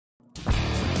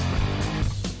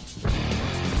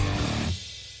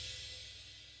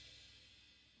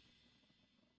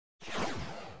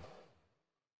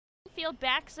field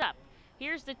backs up.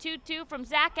 Here's the 2-2 from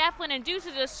Zach Eflin,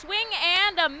 induces a swing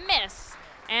and a miss.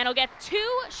 And he'll get 2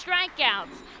 strikeouts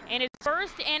in his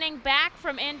first inning back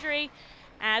from injury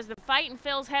as the Fightin'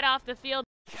 Phils head off the field.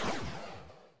 A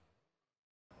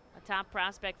top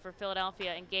prospect for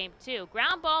Philadelphia in game 2.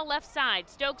 Ground ball left side.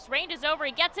 Stokes ranges over.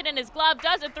 He gets it in his glove.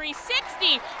 Does a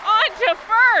 360 onto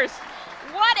first.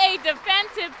 What a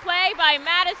defensive play by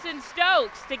Madison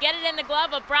Stokes to get it in the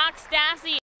glove of Brock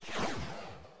Stassi.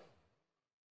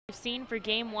 Seen for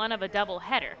game 1 of a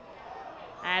doubleheader.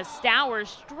 As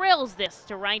Stowers drills this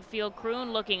to right field.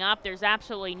 Kroon looking up. There's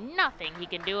absolutely nothing he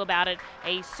can do about it.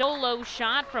 A solo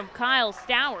shot from Kyle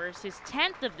Stowers, his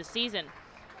 10th of the season.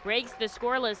 Breaks the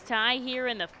scoreless tie here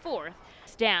in the 4th.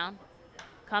 It's down.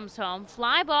 Comes home.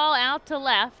 Fly ball out to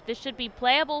left. This should be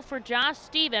playable for Josh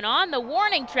Stephen on the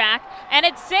warning track. And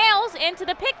it sails into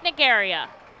the picnic area.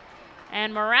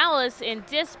 And Morales in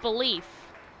disbelief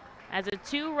as a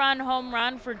 2-run home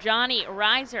run for Johnny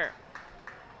Reiser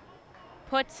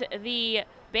puts the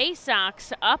Bay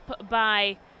Sox up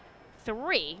by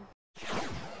 3.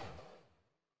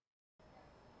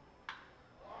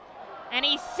 And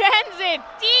he sends it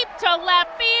deep to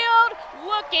left field,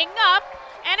 looking up,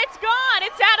 and it's gone.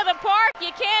 It's out of the park.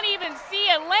 You can't even see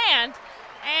it land.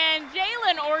 And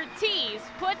Jalen Ortiz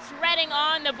puts Reading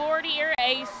on the board here.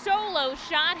 A solo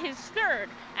shot, his 3rd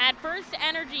at First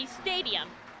Energy Stadium.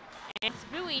 And it's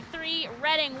Bowie 3,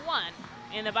 Reading 1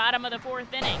 in the bottom of the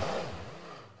 4th inning.